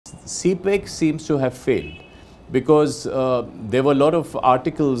CPEC seems to have failed because there were a lot of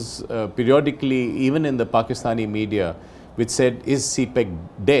articles periodically, even in the Pakistani media, which said, is CPEC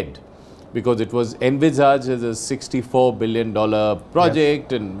dead? Because it was envisaged as a $64 billion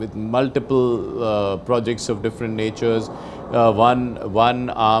project, and with multiple projects of different natures, one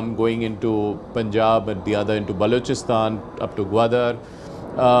arm going into Punjab and the other into Balochistan up to Gwadar.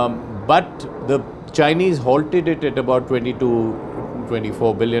 But the Chinese halted it at about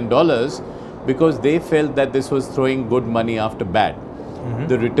 $22–24 billion because they felt that this was throwing good money after bad.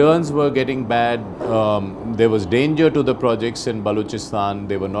 The returns were getting bad. There was danger to the projects in Balochistan.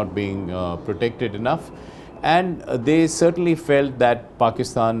 They were not being protected enough. And they certainly felt that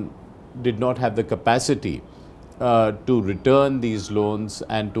Pakistan did not have the capacity to return these loans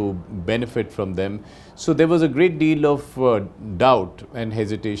and to benefit from them. So there was a great deal of doubt and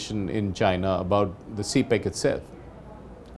hesitation in China about the CPEC itself.